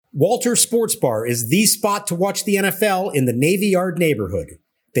Walters Sports Bar is the spot to watch the NFL in the Navy Yard neighborhood.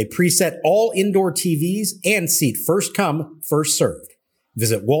 They preset all indoor TVs and seat first come, first served.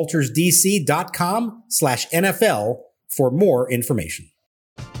 Visit waltersdc.com/NFL for more information.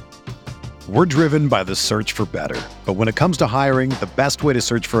 We're driven by the search for better. But when it comes to hiring, the best way to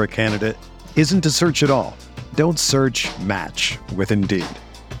search for a candidate isn't to search at all. Don't search, match with Indeed.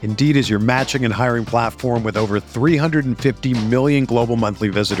 Indeed is your matching and hiring platform with over 350 million global monthly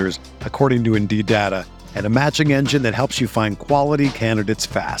visitors, according to Indeed data, and a matching engine that helps you find quality candidates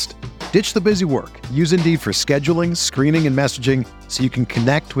fast. Ditch the busy work. Use Indeed for scheduling, screening, and messaging so you can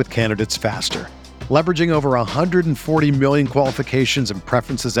connect with candidates faster. Leveraging over 140 million qualifications and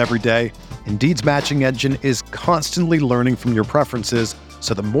preferences every day, Indeed's matching engine is constantly learning from your preferences,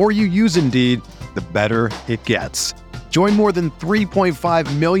 so the more you use Indeed, the better it gets. Join more than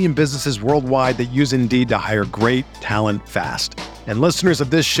 3.5 million businesses worldwide that use Indeed to hire great talent fast. And listeners of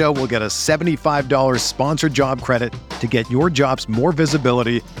this show will get a $75 sponsored job credit to get your jobs more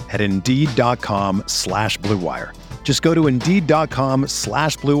visibility at Indeed.com/Blue Wire. Just go to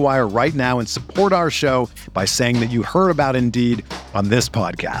Indeed.com/Blue Wire right now and support our show by saying that you heard about Indeed on this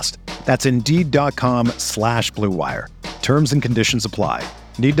podcast. That's Indeed.com/Blue Wire. Terms and conditions apply.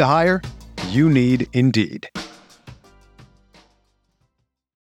 Need to hire? You need Indeed.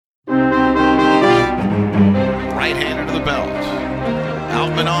 Right hand into the belt.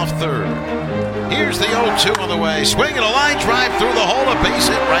 Outman off third. Here's the 0-2 on the way. Swinging a line drive through the hole, a base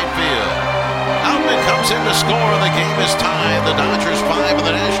hit right field. Outman comes in to score, and the game is tied. The Dodgers 5 and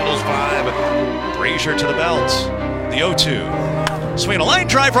the Nationals 5. Brazier to the belt. The 0-2. Swinging a line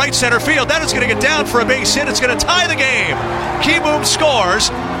drive right center field. That is going to get down for a base hit. It's going to tie the game. Keyboom scores,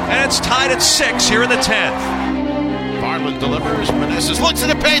 and it's tied at 6 here in the 10th. Bartlett delivers. Meneses looks at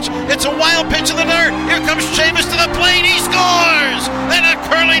the pitch. It's a wild pitch in the dirt. Here comes Chavis to the plate. He scores! And a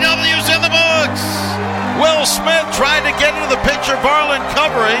curly W's in the books. Will Smith tried to get into the pitcher. Bartlett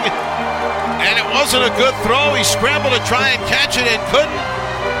covering. And it wasn't a good throw. He scrambled to try and catch it and couldn't.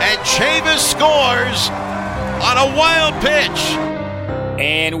 And Chavis scores on a wild pitch.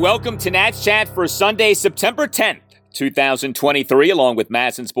 And welcome to Nats Chat for Sunday, September 10th, 2023, along with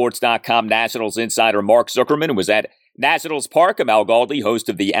MASNsports.com Nationals insider Mark Zuckerman, was at Nationals Park. I'm Al Galdi, host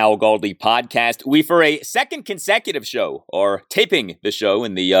of the Al Galdi podcast. We, for a second consecutive show, are taping the show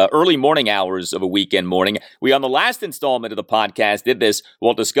in the early morning hours of a weekend morning. We, on the last installment of the podcast, did this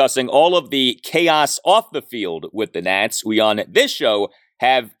while discussing all of the chaos off the field with the Nats. We, on this show,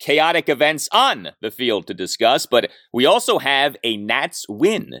 have chaotic events on the field to discuss, but we also have a Nats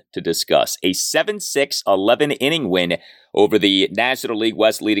win to discuss, a 7-6, 11-inning win over the National League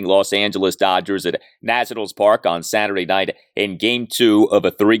West leading Los Angeles Dodgers at Nationals Park on Saturday night in Game 2 of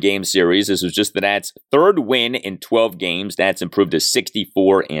a 3-game series. This was just the Nats' third win in 12 games. Nats improved to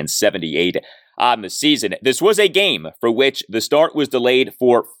 64-78 on the season. This was a game for which the start was delayed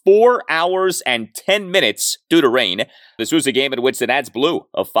for 4 hours and 10 minutes due to rain. This was a game in which the Nats blew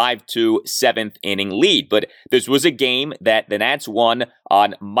a 5-2 7th-inning lead, but this was a game that the Nats won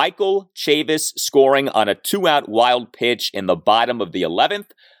on Michael Chavis scoring on a 2-out wild pitch in the bottom of the 11th.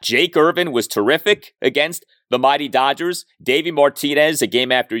 Jake Irvin was terrific against the mighty Dodgers. Davey Martinez, a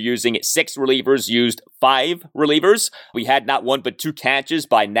game after using 6 relievers, used 5 relievers. We had not one but 2 catches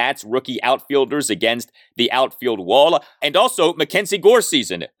by Nats rookie outfielders against the outfield wall. And also, Mackenzie Gore's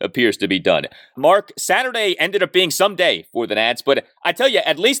season appears to be done. Mark, Saturday ended up being some day for the Nats, but I tell you,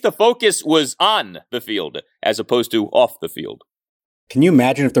 at least the focus was on the field as opposed to off the field. Can you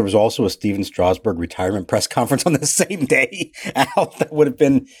imagine if there was also a Steven Strasburg retirement press conference on the same day? Al, that would have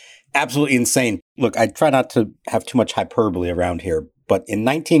been absolutely insane. Look, I try not to have too much hyperbole around here, but in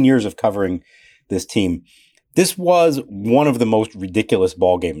 19 years of covering this team, this was one of the most ridiculous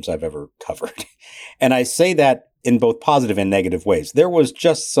ball games I've ever covered. And I say that in both positive and negative ways. There was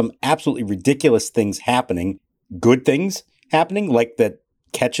just some absolutely ridiculous things happening, good things happening, like the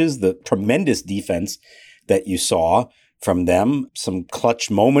catches, the tremendous defense that you saw from them, some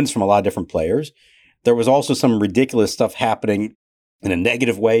clutch moments from a lot of different players. There was also some ridiculous stuff happening in a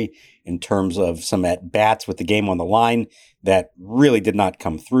negative way in terms of some at-bats with the game on the line that really did not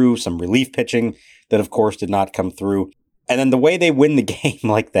come through, some relief pitching that, of course, did not come through. And then the way they win the game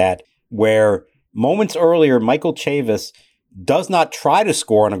like that, where moments earlier, Michael Chavis does not try to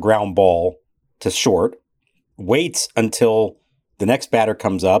score on a ground ball to short, waits until the next batter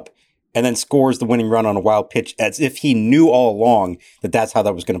comes up, and then scores the winning run on a wild pitch as if he knew all along that that's how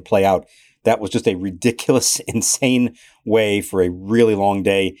that was going to play out. That was just a ridiculous, insane way for a really long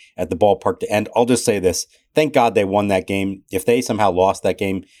day at the ballpark to end. I'll just say this. Thank God they won that game. If they somehow lost that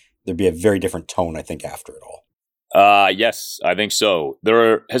game, there'd be a very different tone, I think, after it all. Yes, I think so.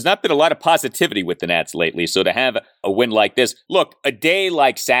 There has not been a lot of positivity with the Nats lately, so to have a win like this, look, a day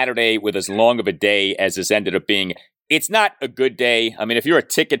like Saturday with as long of a day as this ended up being, it's not a good day. I mean, if you're a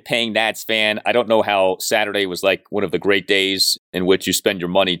ticket-paying Nats fan, I don't know how Saturday was like one of the great days in which you spend your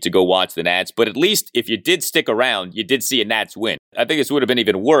money to go watch the Nats, but at least if you did stick around, you did see a Nats win. I think this would have been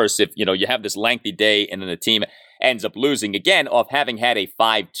even worse if, you have this lengthy day and then the team ends up losing again off having had a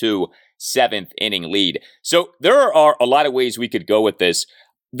 5-2 seventh inning lead. So there are a lot of ways we could go with this.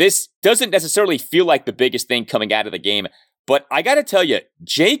 This doesn't necessarily feel like the biggest thing coming out of the game, but I got to tell you,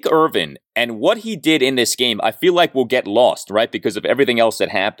 Jake Irvin and what he did in this game, I feel like will get lost, right? Because of everything else that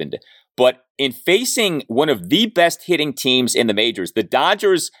happened. But in facing one of the best hitting teams in the majors, the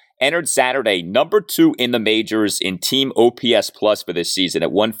Dodgers entered Saturday number 2 in the majors in team OPS plus for this season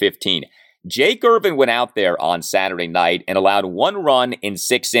at 115. Jake Irvin went out there on Saturday night and allowed 1 run in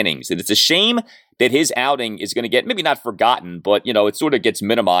 6 innings. And it's a shame that his outing is going to get maybe not forgotten, but, it sort of gets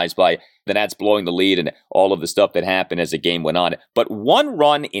minimized by the Nats blowing the lead and all of the stuff that happened as the game went on. But 1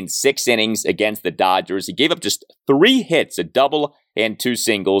 run in 6 innings against the Dodgers. He gave up just 3 hits, a double and 2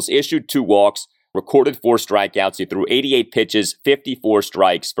 singles, issued 2 walks, recorded 4 strikeouts. He threw 88 pitches, 54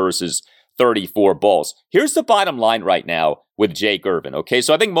 strikes versus 34 balls. Here's the bottom line right now with Jake Irvin, okay?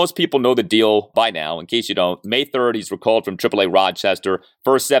 So I think most people know the deal by now. In case you don't, May 3rd, he's recalled from AAA Rochester.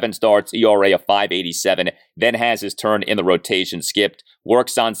 First 7 starts, ERA of 5.87, then has his turn in the rotation skipped,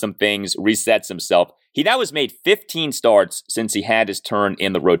 works on some things, resets himself. He now has made 15 starts since he had his turn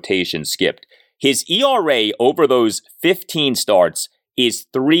in the rotation skipped. His ERA over those 15 starts is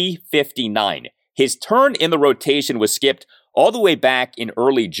 3.59. His turn in the rotation was skipped all the way back in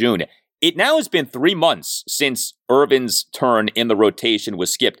early June. It now has been 3 months since Irvin's turn in the rotation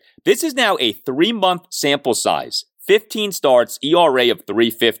was skipped. This is now a 3-month sample size. 15 starts, ERA of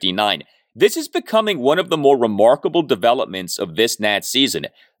 3.59. This is becoming one of the more remarkable developments of this Nats season.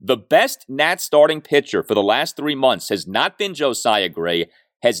 The best Nats starting pitcher for the last 3 months has not been Josiah Gray,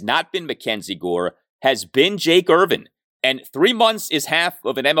 has not been Mackenzie Gore, has been Jake Irvin. And 3 months is half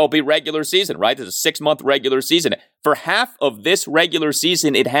of an MLB regular season, right? It's a 6-month regular season. For half of this regular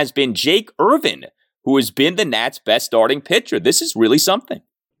season, it has been Jake Irvin who has been the Nats' best starting pitcher. This is really something.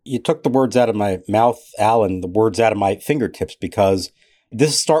 You took the words out of my mouth, Al, and the words out of my fingertips, because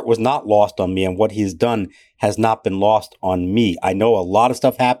this start was not lost on me, and what he has done has not been lost on me. I know a lot of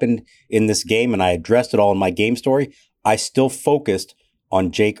stuff happened in this game, and I addressed it all in my game story. I still focused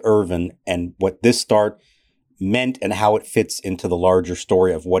on Jake Irvin and what this start meant and how it fits into the larger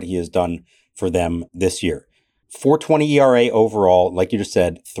story of what he has done for them this year. 4.20 ERA overall, like you just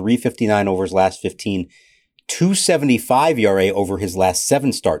said, 3.59 over his last 15, 2.75 ERA over his last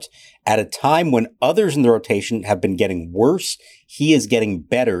 7 starts. At a time when others in the rotation have been getting worse, he is getting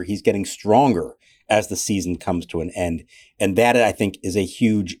better. He's getting stronger as the season comes to an end. And that, I think, is a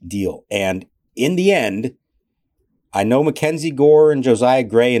huge deal. And in the end, I know Mackenzie Gore and Josiah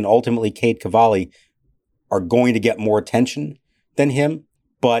Gray and ultimately Cade Cavalli are going to get more attention than him.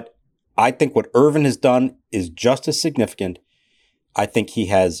 But I think what Irvin has done is just as significant. I think he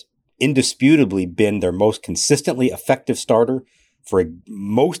has indisputably been their most consistently effective starter for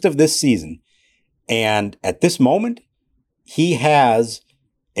most of this season. And at this moment, he has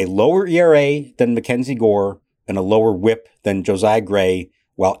a lower ERA than Mackenzie Gore and a lower WHIP than Josiah Gray,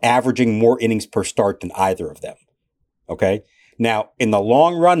 while averaging more innings per start than either of them. Okay? Now, in the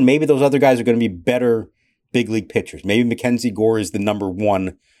long run, maybe those other guys are going to be better big league pitchers. Maybe Mackenzie Gore is the number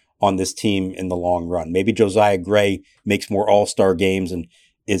 1 on this team in the long run. Maybe Josiah Gray makes more all-star games and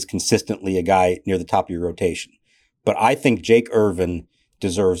is consistently a guy near the top of your rotation. But I think Jake Irvin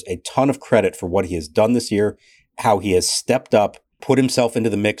deserves a ton of credit for what he has done this year, how he has stepped up, put himself into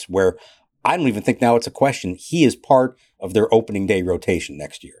the mix where I don't even think now it's a question. He is part of their opening day rotation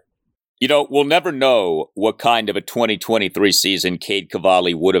next year. We'll never know what kind of a 2023 season Cade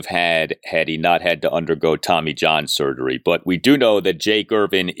Cavalli would have had he not had to undergo Tommy John surgery. But we do know that Jake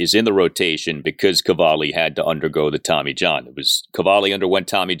Irvin is in the rotation because Cavalli had to undergo the Tommy John. It was Cavalli underwent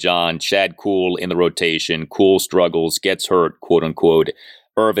Tommy John, Chad Kuhl in the rotation, Kuhl struggles, gets hurt, quote unquote.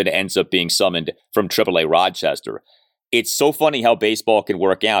 Irvin ends up being summoned from AAA Rochester. It's so funny how baseball can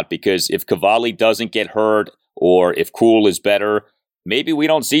work out, because if Cavalli doesn't get hurt or if Kuhl is better, maybe we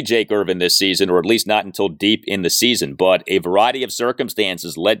don't see Jake Irvin this season, or at least not until deep in the season. But a variety of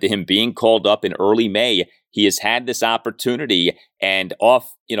circumstances led to him being called up in early May. He has had this opportunity, and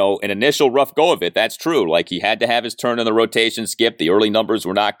off, an initial rough go of it. That's true. Like, he had to have his turn in the rotation skip. The early numbers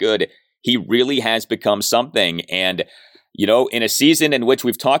were not good. He really has become something. And, in a season in which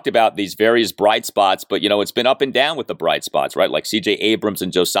we've talked about these various bright spots, but, it's been up and down with the bright spots, right? Like C.J. Abrams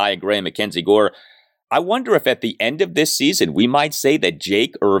and Josiah Gray and Mackenzie Gore. I wonder if at the end of this season, we might say that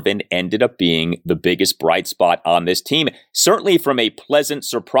Jake Irvin ended up being the biggest bright spot on this team, certainly from a pleasant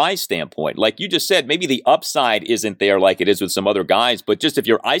surprise standpoint. Like you just said, maybe the upside isn't there like it is with some other guys, but just if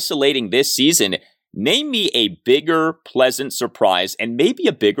you're isolating this season, name me a bigger pleasant surprise and maybe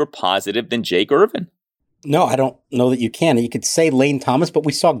a bigger positive than Jake Irvin. No, I don't know that you can. You could say Lane Thomas, but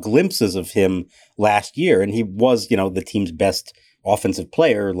we saw glimpses of him last year, and he was, the team's best offensive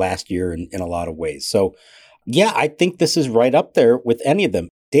player last year in a lot of ways. So, yeah, I think this is right up there with any of them.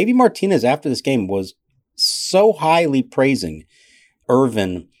 Davey Martinez, after this game, was so highly praising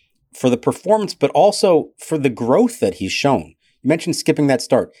Irvin for the performance, but also for the growth that he's shown. You mentioned skipping that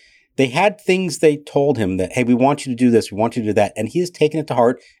start. They had things they told him that, hey, we want you to do this, we want you to do that, and he has taken it to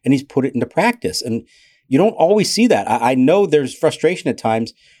heart and he's put it into practice. And you don't always see that. I know there's frustration at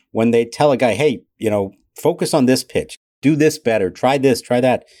times when they tell a guy, hey, focus on this pitch. Do this better, try this, try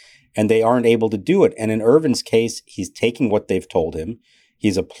that, and they aren't able to do it. And in Irvin's case, he's taking what they've told him,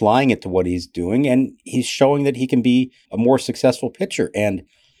 he's applying it to what he's doing, and he's showing that he can be a more successful pitcher. And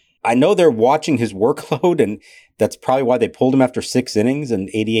I know they're watching his workload, and that's probably why they pulled him after 6 innings and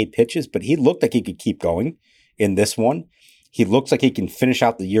 88 pitches, but he looked like he could keep going in this one. He looks like he can finish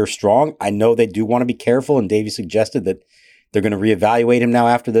out the year strong. I know they do want to be careful, and Davey suggested that they're going to reevaluate him now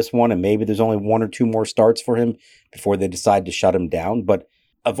after this one, and maybe there's only 1 or 2 more starts for him before they decide to shut him down. But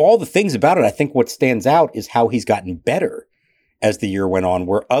of all the things about it, I think what stands out is how he's gotten better as the year went on,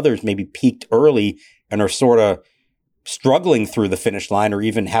 where others maybe peaked early and are sort of struggling through the finish line or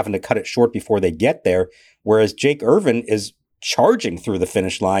even having to cut it short before they get there, whereas Jake Irvin is charging through the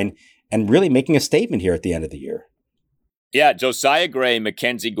finish line and really making a statement here at the end of the year. Yeah, Josiah Gray,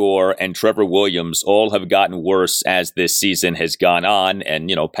 Mackenzie Gore, and Trevor Williams all have gotten worse as this season has gone on.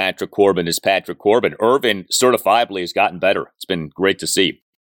 And, Patrick Corbin is Patrick Corbin. Irvin certifiably has gotten better. It's been great to see.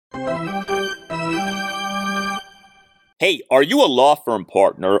 Hey, are you a law firm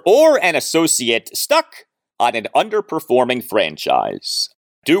partner or an associate stuck on an underperforming franchise?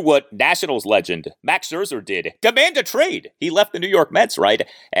 Do what Nationals legend Max Scherzer did. Demand a trade. He left the New York Mets, right?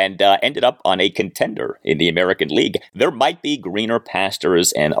 And ended up on a contender in the American League. There might be greener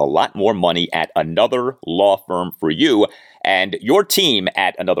pastures and a lot more money at another law firm for you and your team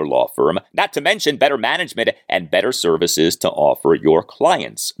at another law firm, not to mention better management and better services to offer your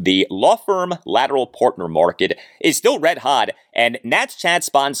clients. The law firm lateral partner market is still red hot, and Nats Chat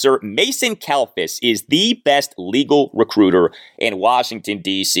sponsor Mason Kalfas is the best legal recruiter in Washington,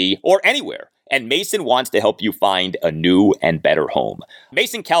 D.C., or anywhere. And Mason wants to help you find a new and better home.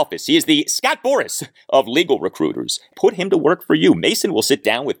 Mason Kalfas, he is the Scott Boras of legal recruiters. Put him to work for you. Mason will sit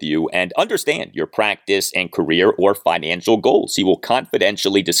down with you and understand your practice and career or financial goals. He will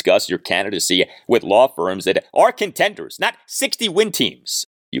confidentially discuss your candidacy with law firms that are contenders, not 60-win teams.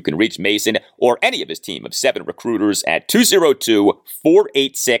 You can reach Mason or any of his team of 7 recruiters at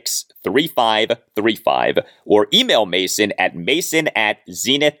 202-486-3535 or email Mason at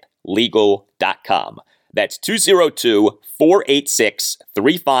mason@zenithlegal.com. That's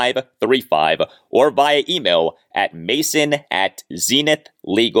 202-486-3535 or via email at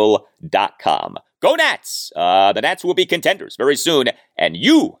mason@zenithlegal.com. Go Nats! The Nats will be contenders very soon, and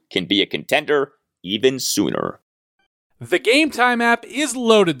you can be a contender even sooner. The Game Time app is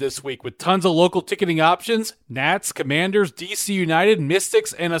loaded this week with tons of local ticketing options, Nats, Commanders, DC United,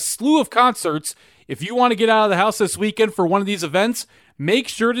 Mystics, and a slew of concerts. If you want to get out of the house this weekend for one of these events, make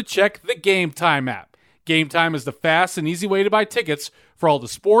sure to check the Game Time app. Game Time is the fast and easy way to buy tickets for all the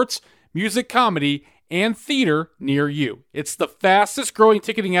sports, music, comedy, and theater near you. It's the fastest growing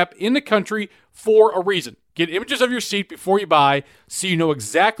ticketing app in the country for a reason. Get images of your seat before you buy so you know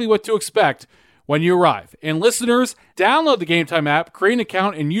exactly what to expect when you arrive. And listeners, download the Game Time app, create an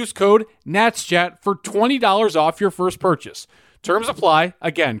account, and use code NATSCHAT for $20 off your first purchase. Terms apply.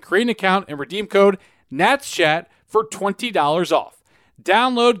 Again, create an account and redeem code NATSCHAT for $20 off.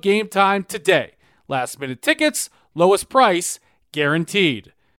 Download Game Time today. Last minute tickets, lowest price,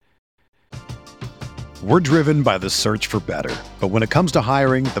 guaranteed. We're driven by the search for better. But when it comes to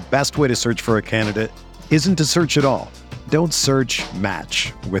hiring, the best way to search for a candidate isn't to search at all. Don't search,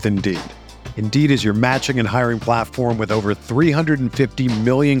 match with Indeed. Indeed is your matching and hiring platform with over 350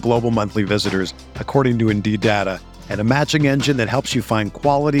 million global monthly visitors, according to Indeed data, and a matching engine that helps you find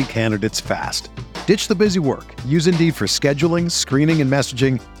quality candidates fast. Ditch the busy work. Use Indeed for scheduling, screening, and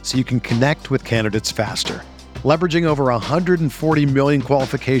messaging so you can connect with candidates faster. Leveraging over 140 million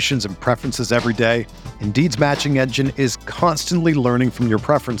qualifications and preferences every day, Indeed's matching engine is constantly learning from your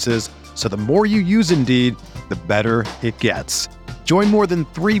preferences, so the more you use Indeed, the better it gets. Join more than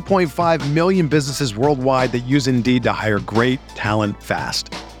 3.5 million businesses worldwide that use Indeed to hire great talent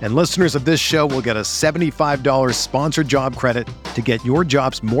fast. And listeners of this show will get a $75 sponsored job credit to get your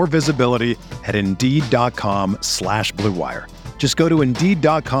jobs more visibility at Indeed.com/Blue Wire. Just go to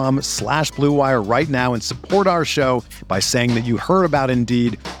Indeed.com/Blue Wire right now and support our show by saying that you heard about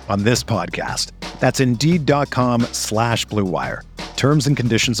Indeed on this podcast. That's Indeed.com/Blue Wire. Terms and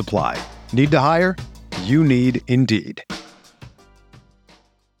conditions apply. Need to hire? You need Indeed.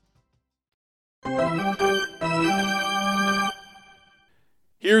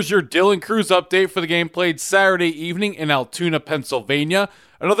 Here's your Dylan Cruz update for the game played Saturday evening in Altoona, Pennsylvania.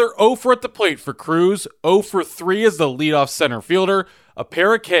 Another 0 for at the plate for Cruz, 0 for 3 as the leadoff center fielder, a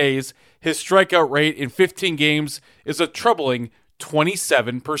pair of Ks. His strikeout rate in 15 games is a troubling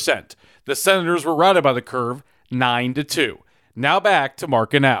 27%. The Senators were routed by the curve 9-2. Now back to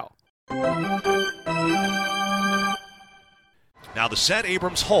Mark and Al. Now the set,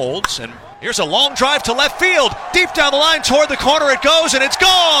 Abrams holds, and here's a long drive to left field. Deep down the line toward the corner it goes, and it's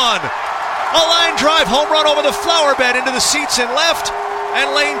gone! A line drive home run over the flower bed into the seats in left,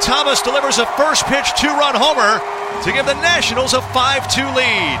 and Lane Thomas delivers a first pitch two-run homer to give the Nationals a 5-2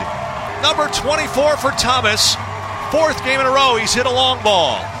 lead. Number 24 for Thomas. Fourth game in a row he's hit a long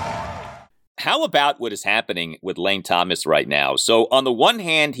ball. How about what is happening with Lane Thomas right now? So on the one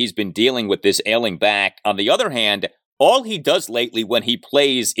hand, he's been dealing with this ailing back. On the other hand, all he does lately when he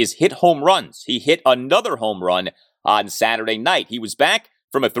plays is hit home runs. He hit another home run on Saturday night. He was back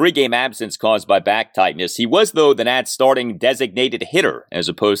from a 3-game absence caused by back tightness. He was, though, the Nats' starting designated hitter as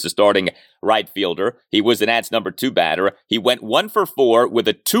opposed to starting right fielder. He was the Nats' number 2 batter. He went 1 for 4 with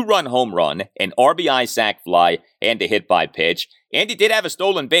a 2-run home run, an RBI sac fly, and a hit by pitch. And he did have a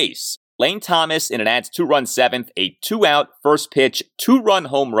stolen base. Lane Thomas in a Nats 2-run 7th, a 2-out first pitch, 2-run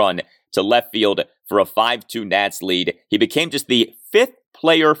home run to left field for a 5-2 Nats lead. He became just the 5th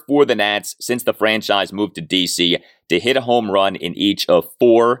player for the Nats since the franchise moved to D.C. to hit a home run in each of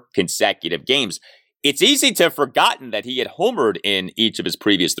 4 consecutive games. It's easy to have forgotten that he had homered in each of his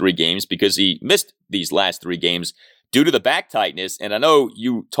previous 3 games because he missed these last 3 games due to the back tightness. And I know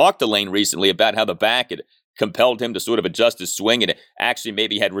you talked to Lane recently about how the back had compelled him to sort of adjust his swing, and it actually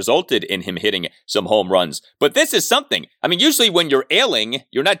maybe had resulted in him hitting some home runs. But this is something. I mean, usually when you're ailing,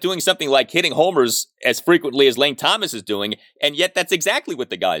 you're not doing something like hitting homers as frequently as Lane Thomas is doing, and yet that's exactly what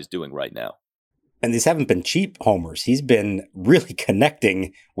the guy is doing right now. And these haven't been cheap homers. He's been really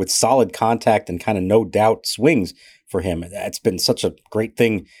connecting with solid contact and kind of no doubt swings for him. That's been such a great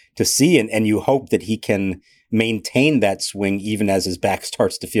thing to see, and you hope that he can maintain that swing even as his back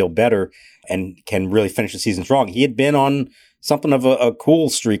starts to feel better and can really finish the season strong. He had been on something of a cool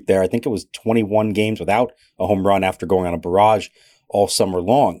streak there. I think it was 21 games without a home run after going on a barrage all summer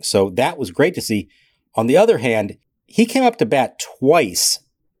long. So that was great to see. On the other hand, he came up to bat twice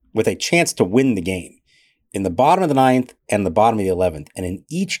with a chance to win the game, in the bottom of the 9th and the bottom of the 11th. And in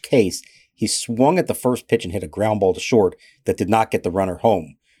each case, he swung at the first pitch and hit a ground ball to short that did not get the runner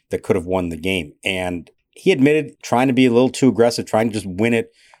home that could have won the game. And he admitted trying to be a little too aggressive, trying to just win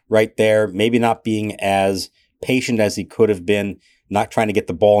it right there, maybe not being as patient as he could have been, not trying to get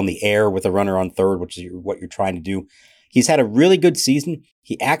the ball in the air with a runner on third, which is what you're trying to do. He's had a really good season.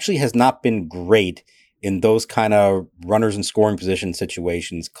 He actually has not been great in those kind of runners in scoring position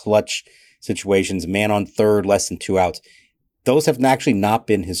situations, clutch situations, man on third, less than 2 outs. Those have actually not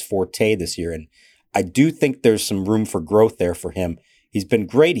been his forte this year. And I do think there's some room for growth there for him. He's been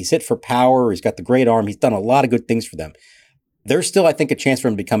great. He's hit for power. He's got the great arm. He's done a lot of good things for them. There's still, I think, a chance for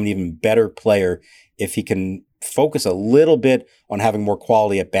him to become an even better player if he can focus a little bit on having more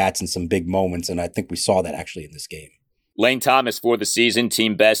quality at bats in some big moments. And I think we saw that actually in this game. Lane Thomas for the season,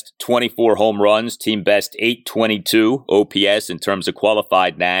 team best 24 home runs, team best 822 OPS in terms of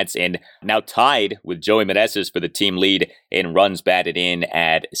qualified Nats, and now tied with Joey Meneses for the team lead in runs batted in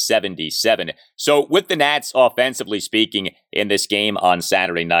at 77. So with the Nats offensively speaking in this game on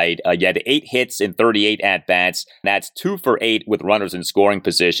Saturday night, you had 8 hits and 38 at-bats. Nats 2 for 8 with runners in scoring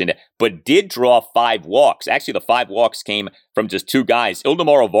position, but did draw 5 walks. Actually, the 5 walks came from just 2 guys.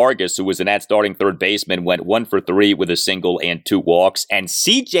 Ildemaro Vargas, who was the Nats starting third baseman, went 1 for 3 with a single and 2 walks. And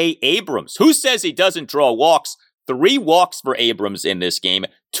C.J. Abrams, who says he doesn't draw walks? 3 walks for Abrams in this game,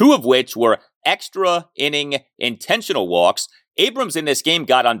 2 of which were extra inning intentional walks. Abrams in this game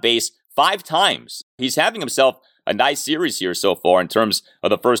got on base 5 times. He's having himself a nice series here so far in terms of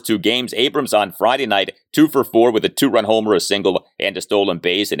the first 2 games. Abrams on Friday night, 2 for 4 with a 2-run homer, a single, and a stolen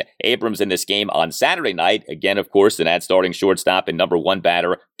base. And Abrams in this game on Saturday night, again, of course, the Nats starting shortstop and number 1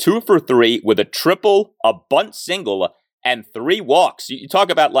 batter, 2 for 3 with a triple, a bunt single, and 3 walks. You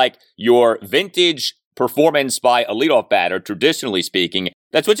talk about like your vintage performance by a leadoff batter, traditionally speaking.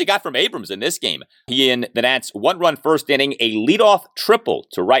 That's what you got from Abrams in this game. He and the Nats 1-run first inning, a leadoff triple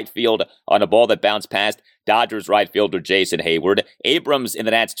to right field on a ball that bounced past Dodgers right fielder Jason Hayward. Abrams in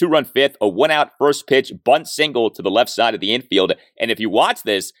the Nats 2-run fifth, a 1-out first pitch bunt single to the left side of the infield. And if you watch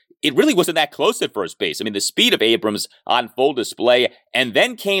this, it really wasn't that close at first base. I mean, the speed of Abrams on full display. And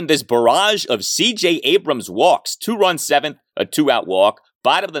then came this barrage of C.J. Abrams walks. 2-run seventh, a 2-out walk.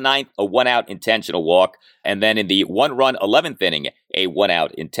 Bottom of the ninth, a 1-out intentional walk. And then in the 1-run 11th inning, a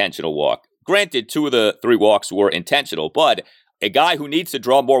 1-out intentional walk. Granted, 2 of the 3 walks were intentional, but a guy who needs to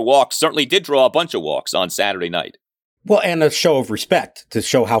draw more walks certainly did draw a bunch of walks on Saturday night. Well, and a show of respect to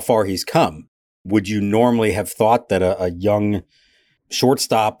show how far he's come. Would you normally have thought that a young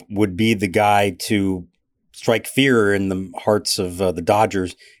shortstop would be the guy to strike fear in the hearts of the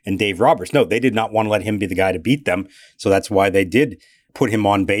Dodgers and Dave Roberts? No, they did not want to let him be the guy to beat them. So that's why they did put him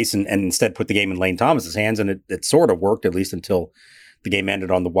on base and instead put the game in Lane Thomas's hands. And it sort of worked, at least until the game ended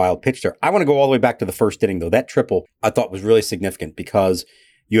on the wild pitch there. I want to go all the way back to the first inning, though. That triple I thought was really significant because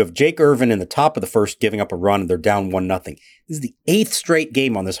you have Jake Irvin in the top of the first giving up a run and they're down 1-0. This is the 8th straight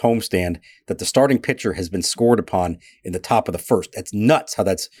game on this homestand that the starting pitcher has been scored upon in the top of the first. That's nuts how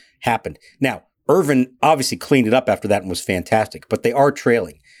that's happened. Now, Irvin obviously cleaned it up after that and was fantastic, but they are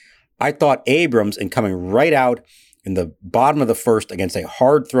trailing. I thought Abrams, in coming right out in the bottom of the first against a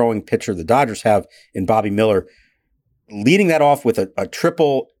hard-throwing pitcher the Dodgers have in Bobby Miller, leading that off with a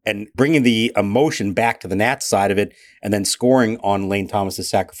triple and bringing the emotion back to the Nats side of it and then scoring on Lane Thomas's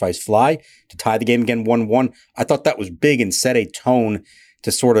sacrifice fly to tie the game again 1-1. I thought that was big and set a tone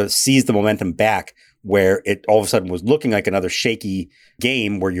to sort of seize the momentum back where it all of a sudden was looking like another shaky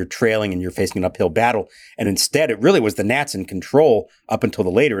game where you're trailing and you're facing an uphill battle. And instead, it really was the Nats in control up until the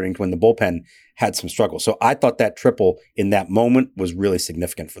later innings when the bullpen had some struggle. So I thought that triple in that moment was really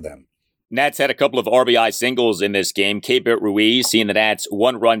significant for them. Nats had a couple of RBI singles in this game. Keibert Ruiz seeing the Nats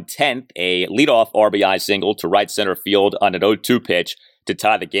 1-run 10th, a leadoff RBI single to right center field on an 0-2 pitch to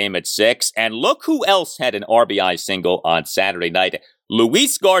tie the game at 6. And look who else had an RBI single on Saturday night.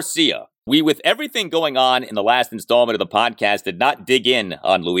 Luis Garcia. We, with everything going on in the last installment of the podcast, did not dig in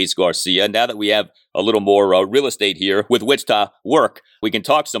on Luis Garcia. Now that we have a little more real estate here with which to work, we can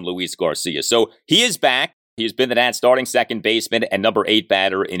talk some Luis Garcia. So he is back. He's been the Nats starting second baseman and number 8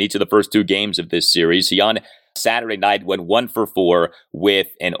 batter in each of the first 2 games of this series. He on Saturday night went 1 for 4 with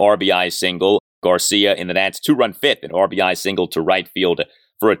an RBI single. Garcia in the Nats 2-run fifth, an RBI single to right field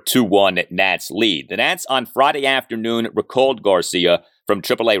for a 2-1 Nats lead. The Nats on Friday afternoon recalled Garcia from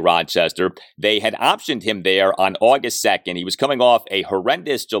AAA Rochester. They had optioned him there on August 2nd. He was coming off a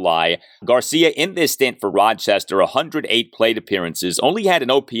horrendous July. Garcia in this stint for Rochester, 108 plate appearances, only had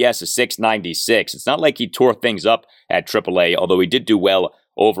an OPS of 696. It's not like he tore things up at AAA, although he did do well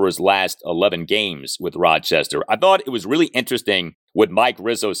over his last 11 games with Rochester. I thought it was really interesting what Mike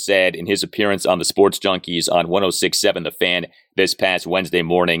Rizzo said in his appearance on the Sports Junkies on 106.7 The Fan this past Wednesday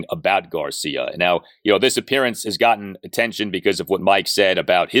morning about Garcia. Now, this appearance has gotten attention because of what Mike said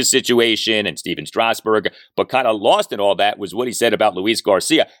about his situation and Steven Strasburg, but kind of lost in all that was what he said about Luis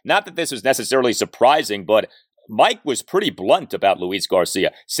Garcia. Not that this was necessarily surprising, but Mike was pretty blunt about Luis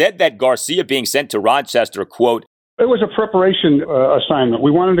Garcia. Said that Garcia being sent to Rochester, quote, it was a preparation assignment.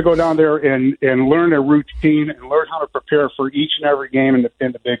 We wanted to go down there and learn a routine and learn how to prepare for each and every game in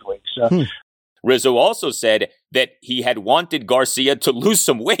the big leagues. Rizzo also said that he had wanted Garcia to lose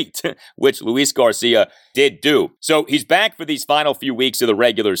some weight, which Luis Garcia did do. So he's back for these final few weeks of the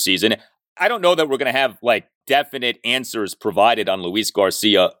regular season. I don't know that we're going to have definite answers provided on Luis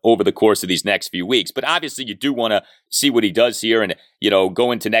Garcia over the course of these next few weeks. But obviously you do want to see what he does here and,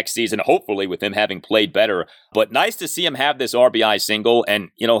 go into next season, hopefully with him having played better. But nice to see him have this RBI single and,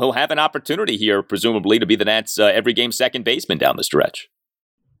 he'll have an opportunity here, presumably, to be the Nats every game second baseman down the stretch.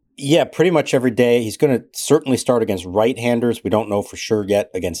 Yeah, pretty much every day. He's going to certainly start against right-handers. We don't know for sure yet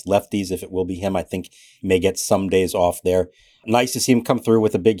against lefties if it will be him. I think he may get some days off there. Nice to see him come through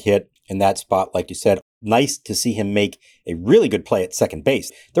with a big hit in that spot, like you said. Nice to see him make a really good play at second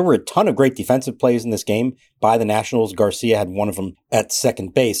base. There were a ton of great defensive plays in this game by the Nationals. Garcia had one of them at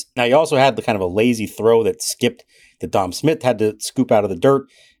second base. Now, he also had the kind of a lazy throw that skipped that Dom Smith had to scoop out of the dirt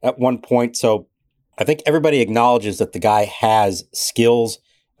at one point. So I think everybody acknowledges that the guy has skills,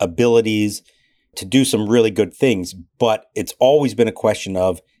 abilities to do some really good things, but it's always been a question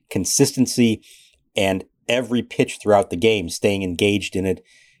of consistency and every pitch throughout the game, staying engaged in it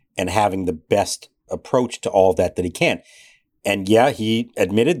and having the best approach to all of that he can. And yeah, he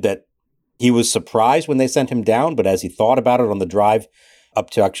admitted that he was surprised when they sent him down, but as he thought about it on the drive up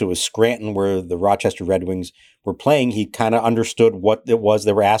to actually was Scranton where the Rochester Red Wings were playing, he kind of understood what it was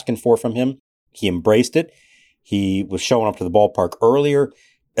they were asking for from him. He embraced it. He was showing up to the ballpark earlier,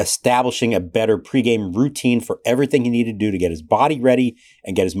 establishing a better pregame routine for everything he needed to do to get his body ready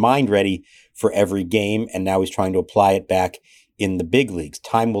and get his mind ready for every game. And now he's trying to apply it back in the big leagues.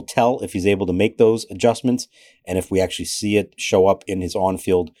 Time will tell if he's able to make those adjustments and if we actually see it show up in his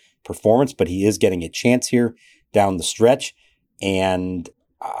on-field performance. But he is getting a chance here down the stretch. And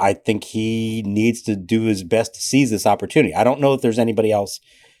I think he needs to do his best to seize this opportunity. I don't know if there's anybody else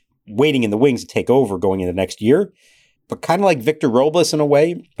waiting in the wings to take over going into next year. But kind of like Victor Robles in a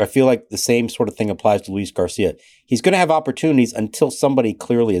way, I feel like the same sort of thing applies to Luis Garcia. He's going to have opportunities until somebody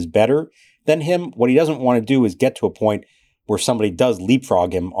clearly is better than him. What he doesn't want to do is get to a point where somebody does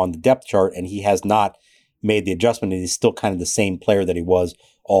leapfrog him on the depth chart and he has not made the adjustment and he's still kind of the same player that he was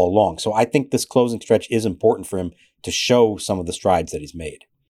all along. So I think this closing stretch is important for him to show some of the strides that he's made.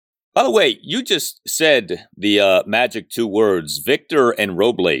 By the way, you just said the magic two words, Victor and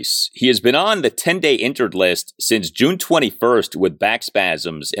Robles. He has been on the 10-day injured list since June 21st with back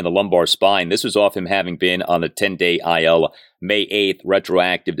spasms in the lumbar spine. This was off him having been on the 10-day IL May 8th,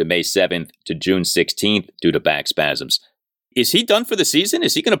 retroactive to May 7th to June 16th due to back spasms. Is he done for the season?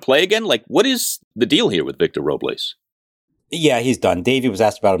 Is he going to play again? Like, what is the deal here with Victor Robles? Yeah, he's done. Davey was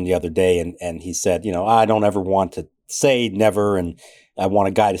asked about him the other day, and he said, I don't ever want to say never, and I want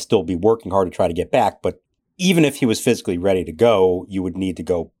a guy to still be working hard to try to get back. But even if he was physically ready to go, you would need to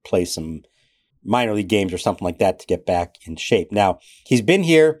go play some minor league games or something like that to get back in shape. Now, he's been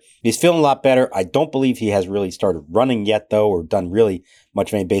here. He's feeling a lot better. I don't believe he has really started running yet, though, or done really much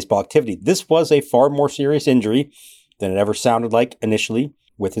of any baseball activity. This was a far more serious injury than it ever sounded like initially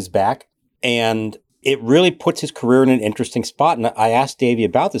with his back. And it really puts his career in an interesting spot. And I asked Davey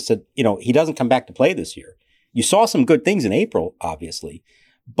about this, said, he doesn't come back to play this year. You saw some good things in April, obviously,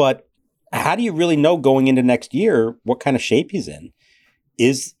 but how do you really know going into next year what kind of shape he's in?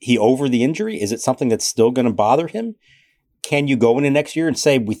 Is he over the injury? Is it something that's still going to bother him? Can you go into next year and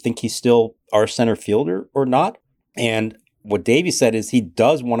say, we think he's still our center fielder or not? And what Davey said is he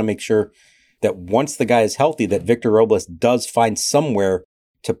does want to make sure that once the guy is healthy, that Victor Robles does find somewhere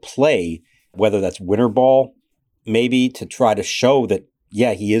to play, whether that's winter ball, maybe to try to show that,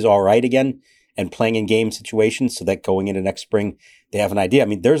 yeah, he is all right again and playing in game situations so that going into next spring, they have an idea. I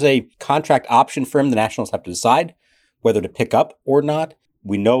mean, there's a contract option for him. The Nationals have to decide whether to pick up or not.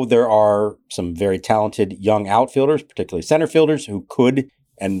 We know there are some very talented young outfielders, particularly center fielders, who could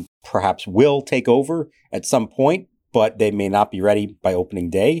and perhaps will take over at some point, but they may not be ready by opening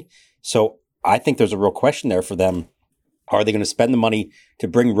day. So I think there's a real question there for them. Are they going to spend the money to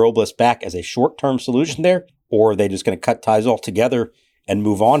bring Robles back as a short-term solution there, or are they just going to cut ties altogether and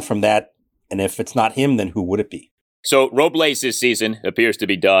move on from that? And if it's not him, then who would it be? So Robles this season appears to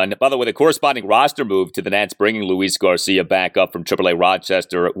be done. By the way, the corresponding roster move to the Nats bringing Luis Garcia back up from AAA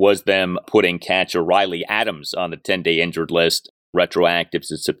Rochester was them putting catcher Riley Adams on the 10-day injured list, retroactive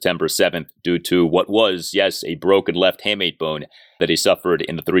to September 7th due to what was, yes, a broken left hamate bone that he suffered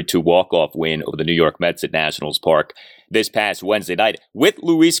in the 3-2 walk-off win over the New York Mets at Nationals Park this past Wednesday night. With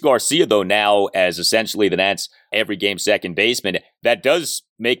Luis Garcia, though, now as essentially the Nats' every game second baseman, that does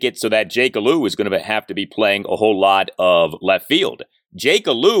make it so that Jake Alou is going to have to be playing a whole lot of left field. Jake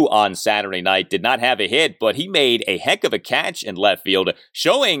Alou on Saturday night did not have a hit, but he made a heck of a catch in left field,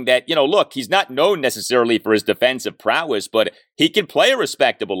 showing that, look, he's not known necessarily for his defensive prowess, but he can play a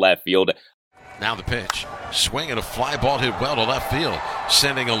respectable left field. Now the pitch. Swing and a fly ball hit well to left field.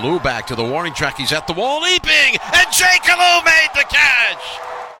 Sending Alou back to the warning track. He's at the wall leaping, and Jake Alou made the catch!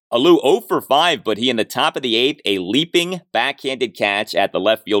 Alou 0 for 5, but he in the top of the 8th, a leaping backhanded catch at the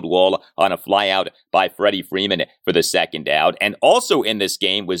left field wall on a flyout by Freddie Freeman for the second out. And also in this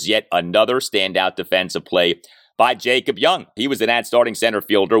game was yet another standout defensive play by Jacob Young. He was the Nats starting center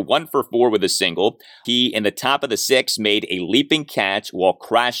fielder, 1 for 4 with a single. He, in the top of the 6th, made a leaping catch while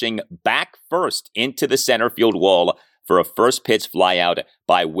crashing back first into the center field wall for a first pitch flyout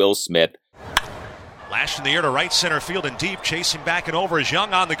by Will Smith. Lash in the air to right center field and deep, chasing back and over is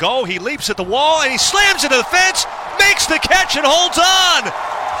Young on the go. He leaps at the wall and he slams into the fence, makes the catch and holds on.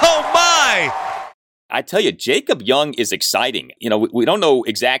 Oh my! I tell you, Jacob Young is exciting. We don't know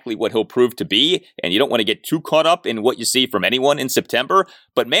exactly what he'll prove to be, and you don't want to get too caught up in what you see from anyone in September.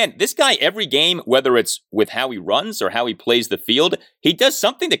 But man, this guy, every game, whether it's with how he runs or how he plays the field, he does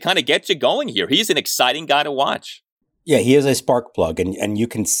something to kind of get you going here. He's an exciting guy to watch. Yeah, he is a spark plug, and you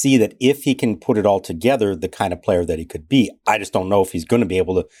can see that if he can put it all together, the kind of player that he could be. I just don't know if he's going to be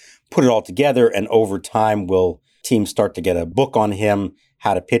able to put it all together, and over time, will teams start to get a book on him,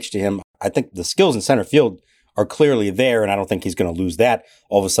 how to pitch to him. I think the skills in center field are clearly there, and I don't think he's going to lose that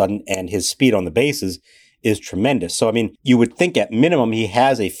all of a sudden, and his speed on the bases is tremendous. So, I mean, you would think at minimum he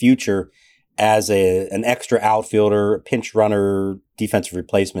has a future as an extra outfielder, pinch runner, defensive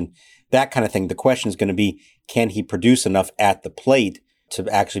replacement, that kind of thing. The question is going to be, can he produce enough at the plate to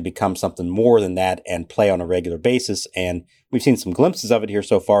actually become something more than that and play on a regular basis? And we've seen some glimpses of it here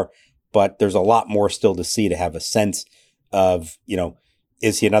so far, but there's a lot more still to see to have a sense of,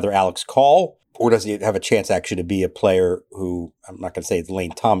 is he another Alex Call, or does he have a chance actually to be a player who, I'm not going to say it's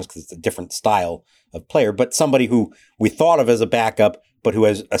Lane Thomas because it's a different style of player, but somebody who we thought of as a backup, but who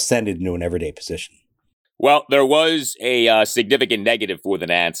has ascended into an everyday position? Well, there was a significant negative for the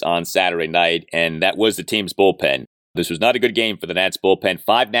Nats on Saturday night, and that was the team's bullpen. This was not a good game for the Nats bullpen.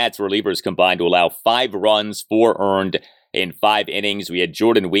 5 Nats relievers combined to allow 5 runs, 4 earned in 5 innings. We had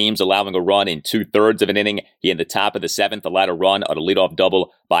Jordan Weems allowing a run in 2/3 of an inning. He, in the top of the 7th, allowed a run on a leadoff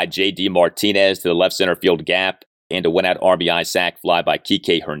double by J.D. Martinez to the left center field gap, and a one-out RBI sac fly by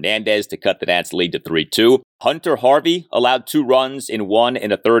Kike Hernandez to cut the Nats' lead to 3-2. Hunter Harvey allowed 2 runs in 1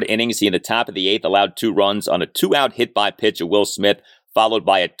 1/3 innings. He, in the top of the 8th, allowed 2 runs on a 2-out hit by pitch of Will Smith, followed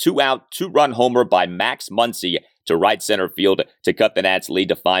by a 2-out, 2-run homer by Max Muncy to right center field to cut the Nats' lead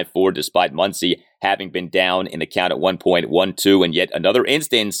to 5-4, despite Muncy having been down in the count at 1.12, and yet another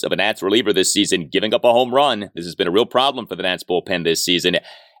instance of a Nats reliever this season giving up a home run. This has been a real problem for the Nats bullpen this season.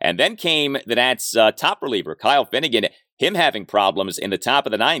 And then came the Nats' top reliever, Kyle Finnegan, him having problems in the top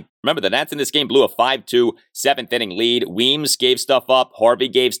of the 9th. Remember, the Nats in this game blew a 5-2 7th-inning lead. Weems gave stuff up, Harvey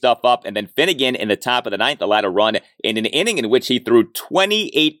gave stuff up, and then Finnegan in the top of the 9th allowed a run in an inning in which he threw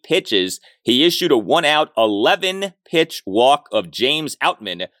 28 pitches. He issued a 1-out, 11-pitch walk of James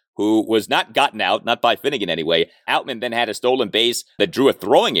Outman, who was not gotten out, not by Finnegan anyway. Outman then had a stolen base that drew a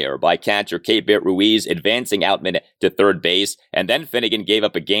throwing error by catcher Keibert Ruiz, advancing Outman to third base. And then Finnegan gave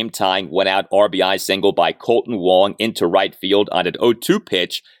up a game-tying 1-out RBI single by Colton Wong into right field on an 0-2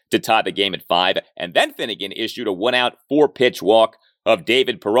 pitch to tie the game at 5. And then Finnegan issued a 1-out, 4-pitch walk of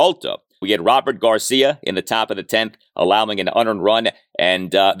David Peralta. We had Robert Garcia in the top of the 10th, allowing an unearned run. And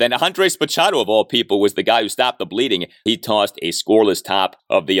then Andres Machado, of all people, was the guy who stopped the bleeding. He tossed a scoreless top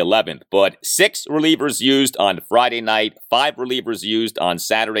of the 11th. But 6 relievers used on Friday night, 5 relievers used on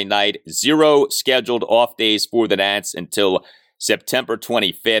Saturday night, 0 scheduled off days for the Nats until September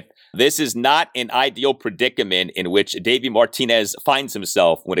 25th. This is not an ideal predicament in which Davey Martinez finds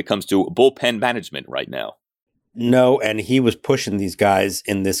himself when it comes to bullpen management right now. No, and he was pushing these guys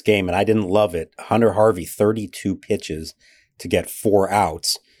in this game, and I didn't love it. Hunter Harvey, 32 pitches to get 4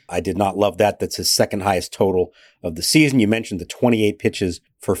 outs. I did not love that. That's his second highest total of the season. You mentioned the 28 pitches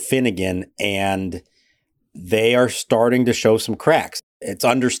for Finnegan, and they are starting to show some cracks. It's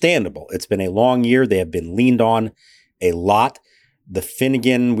understandable. It's been a long year. They have been leaned on a lot. The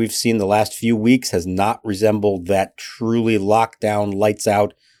Finnegan we've seen the last few weeks has not resembled that truly lockdown, lights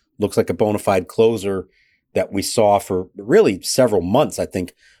out, looks like a bona fide closer that we saw for really several months, I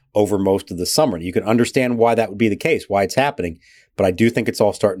think, over most of the summer. You can understand why that would be the case, why it's happening, but I do think it's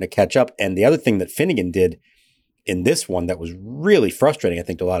all starting to catch up. And the other thing that Finnegan did in this one that was really frustrating, I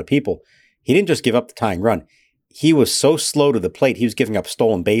think, to a lot of people, he didn't just give up the tying run. He was so slow to the plate, he was giving up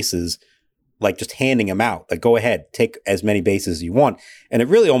stolen bases, like just handing them out. Like, go ahead, take as many bases as you want. And it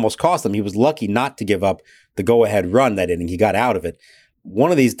really almost cost him. He was lucky not to give up the go-ahead run that inning. He got out of it.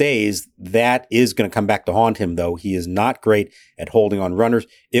 One of these days, that is going to come back to haunt him, though. He is not great at holding on runners.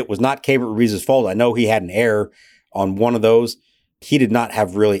 It was not Keibert Ruiz's fault. I know he had an error on one of those. He did not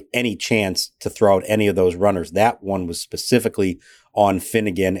have really any chance to throw out any of those runners. That one was specifically on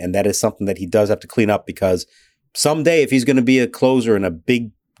Finnegan, and that is something that he does have to clean up, because someday, if he's going to be a closer in a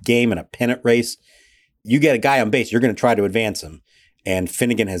big game in a pennant race, you get a guy on base, you're going to try to advance him. And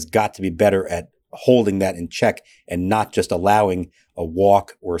Finnegan has got to be better at holding that in check and not just allowing a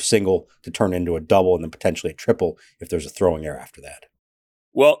walk or a single to turn into a double and then potentially a triple if there's a throwing error after that.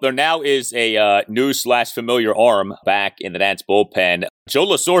 Well, there now is a new/familiar arm back in the Nats bullpen. Joe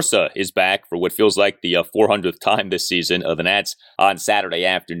LaSorsa is back for what feels like the 400th time this season. The Nats on Saturday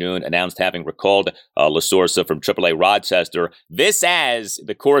afternoon announced having recalled LaSorsa from AAA Rochester. This as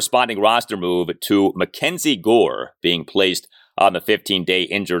the corresponding roster move to Mackenzie Gore being placed on the 15-day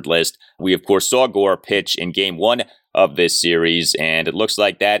injured list. We, of course, saw Gore pitch in Game 1 of this series, and it looks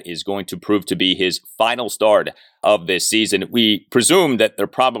like that is going to prove to be his final start of this season. We presume that there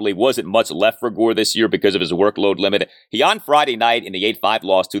probably wasn't much left for Gore this year because of his workload limit. He, on Friday night in the 8-5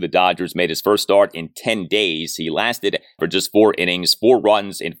 loss to the Dodgers, made his first start in 10 days. He lasted for just 4 innings, 4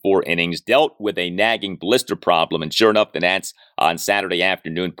 runs in 4 innings, dealt with a nagging blister problem, and sure enough, the Nats on Saturday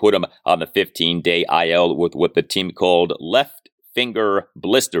afternoon put him on the 15-day IL with what the team called left finger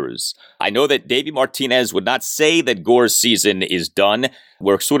blisters. I know that Davey Martinez would not say that Gore's season is done.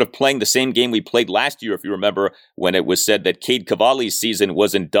 We're sort of playing the same game we played last year, if you remember, when it was said that Cade Cavalli's season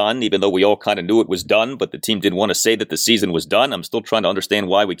wasn't done, even though we all kind of knew it was done, but the team didn't want to say that the season was done. I'm still trying to understand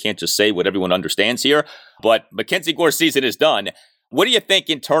why we can't just say what everyone understands here. But Mackenzie Gore's season is done. What do you think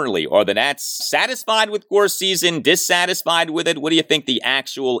internally? Are the Nats satisfied with Gore's season, dissatisfied with it? What do you think the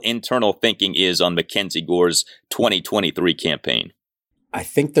actual internal thinking is on Mackenzie Gore's 2023 campaign? I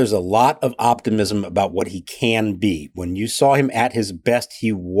think there's a lot of optimism about what he can be. When you saw him at his best,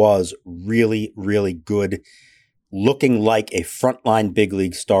 he was really, really good, looking like a frontline big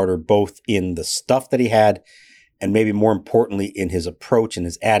league starter, both in the stuff that he had and maybe more importantly in his approach and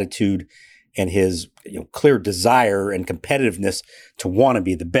his attitude and his clear desire and competitiveness to want to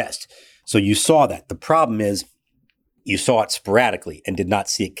be the best. So you saw that. The problem is you saw it sporadically and did not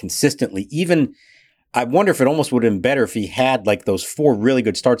see it consistently. Even I wonder if it almost would have been better if he had like those 4 really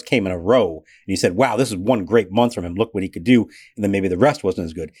good starts came in a row and you said, wow, this is one great month from him. Look what he could do. And then maybe the rest wasn't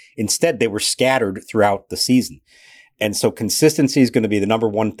as good. Instead, they were scattered throughout the season. And so consistency is going to be the number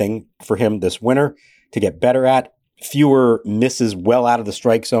one thing for him this winter to get better at. Fewer misses well out of the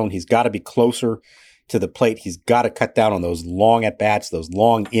strike zone. He's got to be closer to the plate. He's got to cut down on those long at-bats, those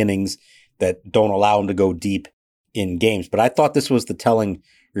long innings that don't allow him to go deep in games. But I thought this was the telling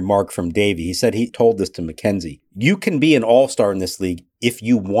remark from Davey. He said he told this to Mackenzie. You can be an all-star in this league if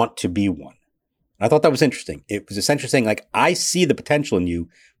you want to be one. And I thought that was interesting. It was essentially saying, like, I see the potential in you,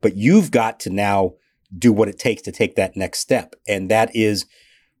 but you've got to now do what it takes to take that next step. And that is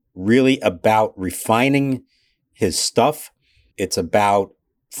really about refining his stuff. It's about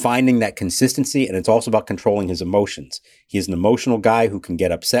finding that consistency, and it's also about controlling his emotions. He is an emotional guy who can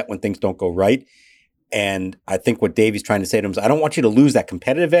get upset when things don't go right. And I think what Davey's trying to say to him is, I don't want you to lose that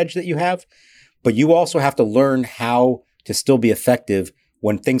competitive edge that you have, but you also have to learn how to still be effective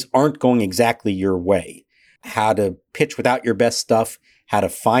when things aren't going exactly your way. How to pitch without your best stuff, how to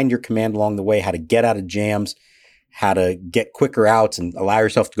find your command along the way, how to get out of jams, how to get quicker outs and allow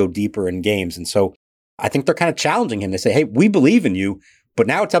yourself to go deeper in games. And so I think they're kind of challenging him to say, hey, we believe in you, but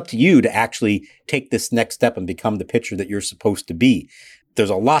now it's up to you to actually take this next step and become the pitcher that you're supposed to be. There's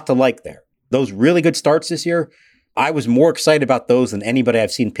a lot to like there. Those really good starts this year, I was more excited about those than anybody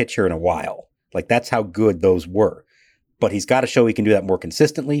I've seen pitch here in a while. Like, that's how good those were. But he's got to show he can do that more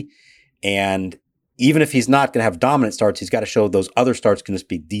consistently. And even if he's not going to have dominant starts, he's got to show those other starts can just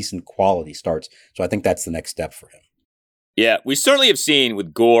be decent quality starts. So I think that's the next step for him. Yeah, we certainly have seen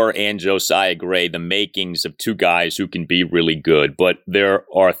with Gore and Josiah Gray the makings of two guys who can be really good, but there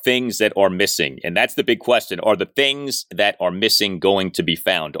are things that are missing. And that's the big question. Are the things that are missing going to be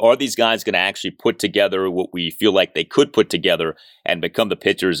found? Are these guys going to actually put together what we feel like they could put together and become the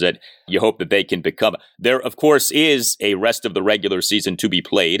pitchers that you hope that they can become? There, of course, is a rest of the regular season to be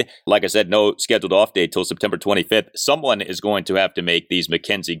played. Like I said, no scheduled off date till September 25th. Someone is going to have to make these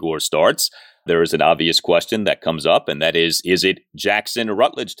Mackenzie Gore starts. There is an obvious question that comes up, and that is it Jackson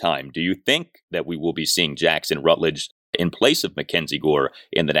Rutledge time? Do you think that we will be seeing Jackson Rutledge in place of Mackenzie Gore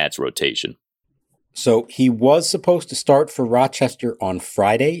in the Nats rotation? So he was supposed to start for Rochester on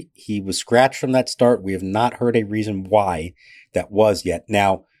Friday. He was scratched from that start. We have not heard a reason why that was yet.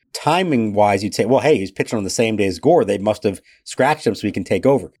 Now, timing-wise, you'd say, well, hey, he's pitching on the same day as Gore. They must have scratched him so he can take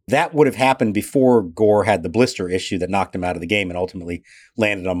over. That would have happened before Gore had the blister issue that knocked him out of the game and ultimately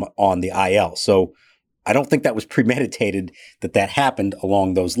landed him on the IL. So I don't think that was premeditated that happened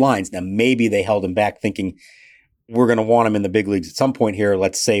along those lines. Now, maybe they held him back thinking, we're going to want him in the big leagues at some point here.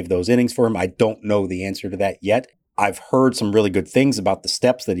 Let's save those innings for him. I don't know the answer to that yet. I've heard some really good things about the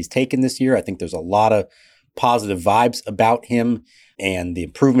steps that he's taken this year. I think there's a lot of positive vibes about him and the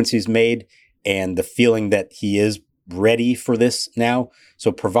improvements he's made and the feeling that he is ready for this now.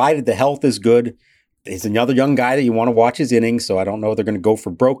 So provided the health is good, he's another young guy that you want to watch his innings. So I don't know if they're going to go for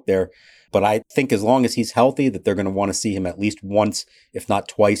broke there. But I think as long as he's healthy, that they're going to want to see him at least once, if not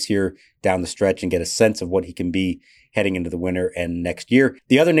twice here down the stretch and get a sense of what he can be heading into the winter and next year.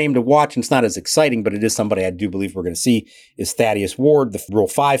 The other name to watch, and it's not as exciting, but it is somebody I do believe we're going to see, is Thaddeus Ward, the Rule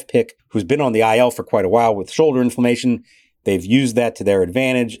 5 pick, who's been on the IL for quite a while with shoulder inflammation. They've used that to their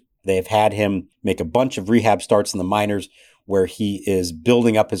advantage. They've had him make a bunch of rehab starts in the minors where he is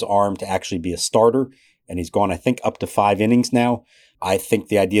building up his arm to actually be a starter. And he's gone, I think, up to 5 innings now. I think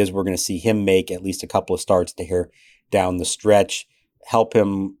the idea is we're going to see him make at least a couple of starts to here down the stretch, help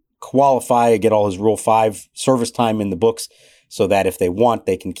him qualify, get all his Rule 5 service time in the books so that if they want,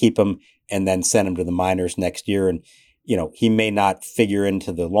 they can keep him and then send him to the minors next year. And, he may not figure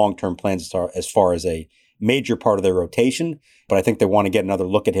into the long-term plans as far as a major part of their rotation, but I think they want to get another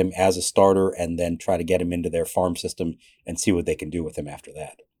look at him as a starter and then try to get him into their farm system and see what they can do with him after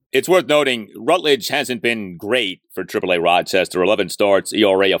that. It's worth noting, Rutledge hasn't been great for AAA Rochester. 11 starts,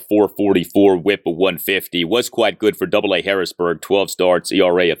 ERA of 4.44, whip of 150. Was quite good for AA Harrisburg. 12 starts,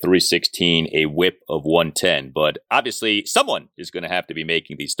 ERA of 3.16, a whip of 110. But obviously, someone is going to have to be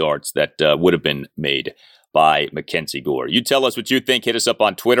making these starts that would have been made by Mackenzie Gore. You tell us what you think. Hit us up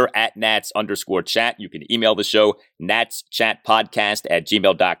on Twitter at Nats_chat. You can email the show,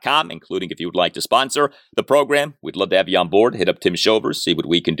 natschatpodcast@gmail.com, including if you would like to sponsor the program. We'd love to have you on board. Hit up Tim Shovers, see what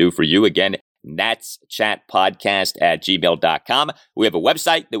we can do for you. Again, natschatpodcast@gmail.com. We have a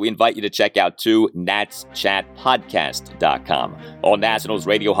website that we invite you to check out too, natschatpodcast.com. All Nationals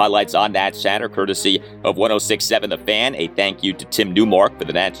radio highlights on Nats Chat are courtesy of 106.7 The Fan. A thank you to Tim Newmark for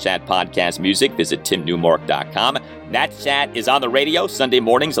the Nats Chat podcast music. Visit timnewmark.com. Nats Chat is on the radio Sunday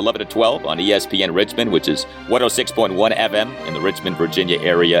mornings 11 to 12 on ESPN Richmond, which is 106.1 FM in the Richmond, Virginia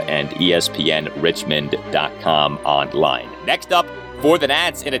area, and ESPNRichmond.com online. Next up, for the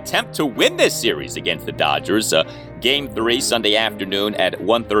Nats, an attempt to win this series against the Dodgers. Game 3 Sunday afternoon at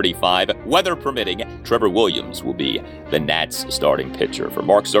 1:35. Weather permitting, Trevor Williams will be the Nats starting pitcher. For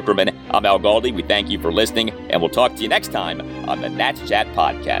Mark Zuckerman, I'm Al Galdi. We thank you for listening, and we'll talk to you next time on the Nats Chat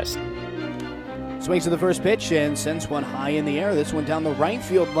Podcast. Swings to the first pitch and sends one high in the air. This one down the right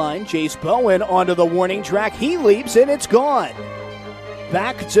field line. Chase Bowen onto the warning track. He leaps, and it's gone.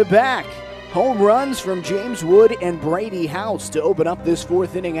 Back to back. Home runs from James Wood and Brady House to open up this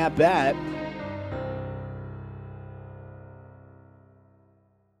fourth inning at bat.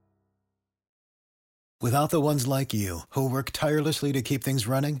 Without the ones like you, who work tirelessly to keep things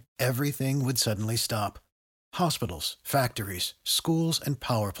running, everything would suddenly stop. Hospitals, factories, schools, and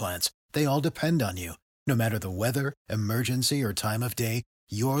power plants, they all depend on you. No matter the weather, emergency, or time of day,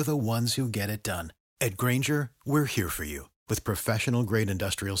 you're the ones who get it done. At Grainger, we're here for you with professional-grade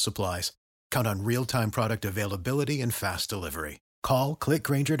industrial supplies. Count on real-time product availability and fast delivery. Call, click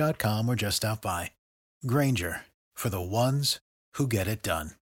Grainger.com, or just stop by. Grainger, for the ones who get it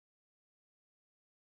done.